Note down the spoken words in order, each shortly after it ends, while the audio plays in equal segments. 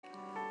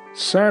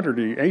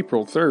Saturday,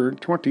 April 3rd,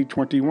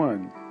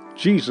 2021.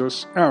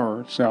 Jesus,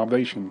 our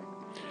salvation.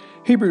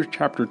 Hebrews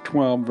chapter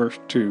 12, verse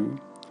 2.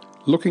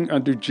 Looking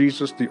unto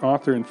Jesus, the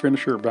author and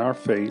finisher of our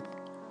faith,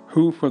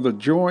 who for the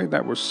joy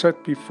that was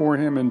set before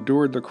him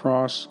endured the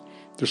cross,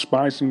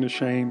 despising the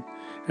shame,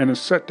 and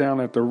is set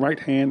down at the right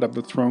hand of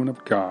the throne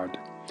of God.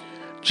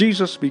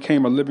 Jesus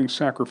became a living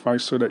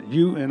sacrifice so that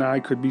you and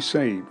I could be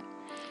saved.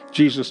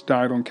 Jesus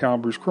died on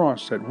Calvary's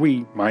cross that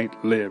we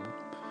might live.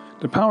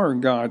 The power of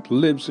God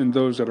lives in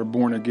those that are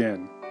born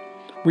again.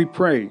 We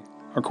pray,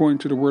 according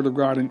to the word of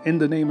God, and in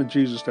the name of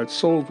Jesus, that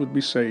souls would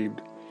be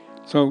saved.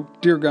 So,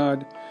 dear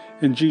God,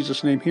 in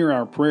Jesus' name, hear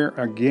our prayer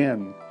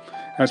again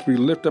as we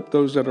lift up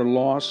those that are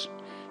lost,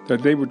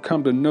 that they would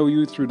come to know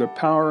you through the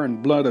power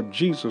and blood of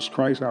Jesus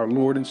Christ, our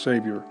Lord and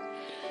Savior.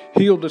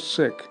 Heal the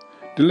sick,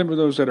 deliver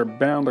those that are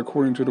bound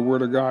according to the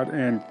word of God,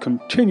 and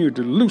continue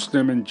to loose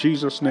them in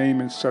Jesus'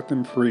 name and set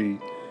them free.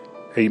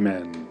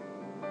 Amen.